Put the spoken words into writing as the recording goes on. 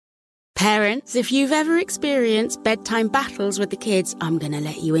Parents, if you've ever experienced bedtime battles with the kids, I'm going to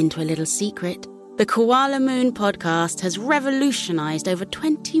let you into a little secret. The Koala Moon podcast has revolutionized over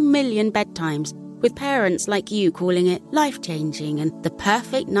 20 million bedtimes, with parents like you calling it life-changing and the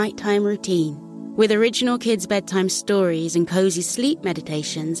perfect nighttime routine. With original kids' bedtime stories and cozy sleep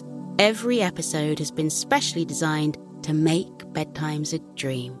meditations, every episode has been specially designed to make bedtimes a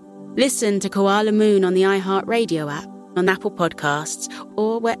dream. Listen to Koala Moon on the iHeartRadio app, on Apple Podcasts,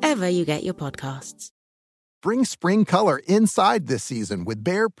 or wherever you get your podcasts. Bring spring color inside this season with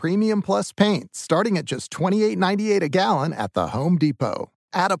Behr Premium Plus paint, starting at just $28.98 a gallon at the Home Depot.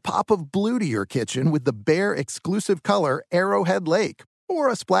 Add a pop of blue to your kitchen with the Behr exclusive color Arrowhead Lake, or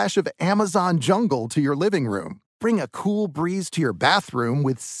a splash of Amazon Jungle to your living room. Bring a cool breeze to your bathroom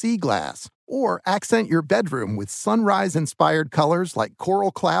with Sea Glass, or accent your bedroom with sunrise-inspired colors like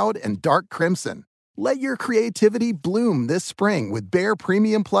Coral Cloud and Dark Crimson. Let your creativity bloom this spring with Behr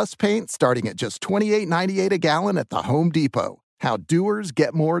Premium Plus paint starting at just $28.98 a gallon at the Home Depot. How doers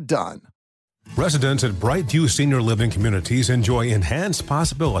get more done. Residents at Brightview Senior Living Communities enjoy enhanced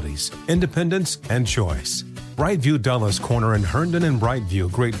possibilities, independence, and choice. Brightview Dulles Corner in Herndon and Brightview,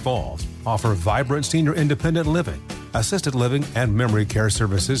 Great Falls, offer vibrant senior independent living, assisted living, and memory care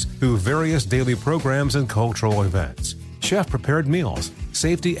services through various daily programs and cultural events. Chef-prepared meals,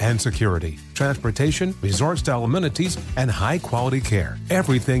 safety and security, transportation, resort-style amenities, and high-quality care.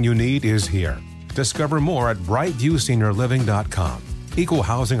 Everything you need is here. Discover more at brightviewseniorliving.com. Equal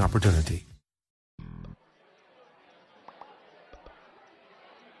housing opportunity.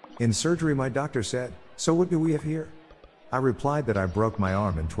 In surgery, my doctor said, "So what do we have here?" I replied that I broke my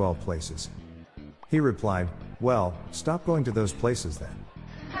arm in 12 places. He replied, "Well, stop going to those places then."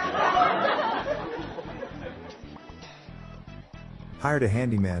 Hired a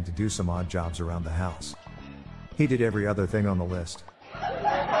handyman to do some odd jobs around the house. He did every other thing on the list.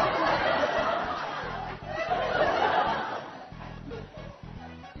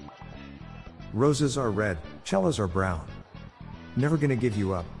 Roses are red, cellos are brown. Never gonna give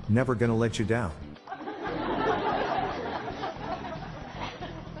you up, never gonna let you down.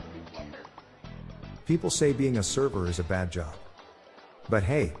 People say being a server is a bad job. But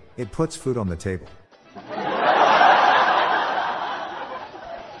hey, it puts food on the table.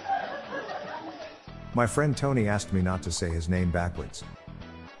 My friend Tony asked me not to say his name backwards.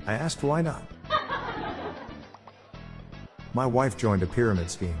 I asked why not. My wife joined a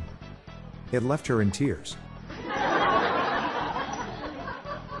pyramid scheme. It left her in tears.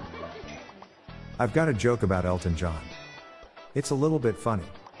 I've got a joke about Elton John. It's a little bit funny.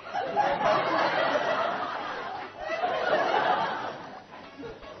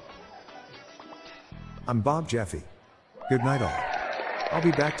 I'm Bob Jeffy. Good night all. I'll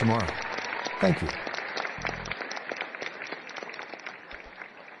be back tomorrow. Thank you.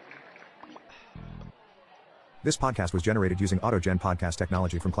 This podcast was generated using AutoGen podcast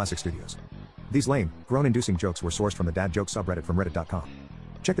technology from Classic Studios. These lame, groan-inducing jokes were sourced from the Dad Joke subreddit from reddit.com.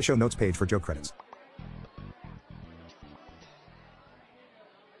 Check the show notes page for joke credits.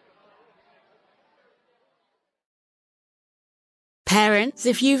 Parents,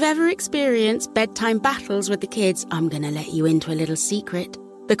 if you've ever experienced bedtime battles with the kids, I'm going to let you into a little secret.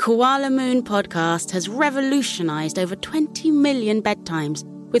 The Koala Moon podcast has revolutionized over 20 million bedtimes,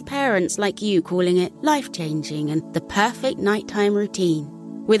 with parents like you calling it life-changing and the perfect nighttime routine.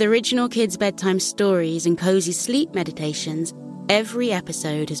 With original kids' bedtime stories and cozy sleep meditations, every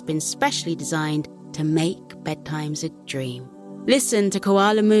episode has been specially designed to make bedtimes a dream. Listen to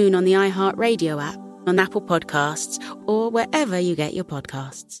Koala Moon on the iHeartRadio app, on Apple Podcasts, or wherever you get your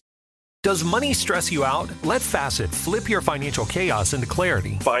podcasts. Does money stress you out? Let Facet flip your financial chaos into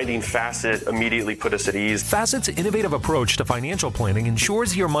clarity. Finding Facet immediately put us at ease. Facet's innovative approach to financial planning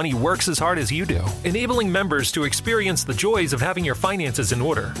ensures your money works as hard as you do, enabling members to experience the joys of having your finances in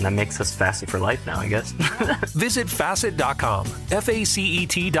order. And that makes us Facet for life now, I guess. Visit Facet.com,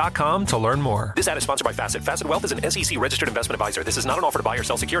 FACET.com to learn more. This ad is sponsored by Facet. Facet Wealth is an SEC registered investment advisor. This is not an offer to buy or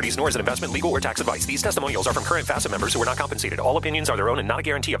sell securities, nor is it investment, legal, or tax advice. These testimonials are from current Facet members who are not compensated. All opinions are their own and not a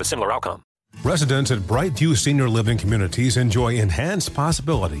guarantee of a similar outcome. Residents at Brightview Senior Living Communities enjoy enhanced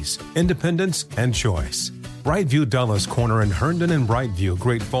possibilities, independence, and choice. Brightview Dulles Corner in Herndon and Brightview,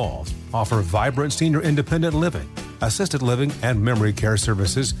 Great Falls, offer vibrant senior independent living, assisted living, and memory care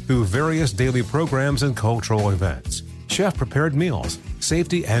services through various daily programs and cultural events. Chef-prepared meals,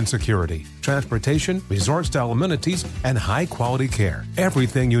 safety and security, transportation, resort-style amenities, and high-quality care.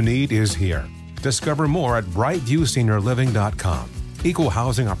 Everything you need is here. Discover more at brightviewseniorliving.com. Equal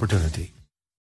housing opportunity.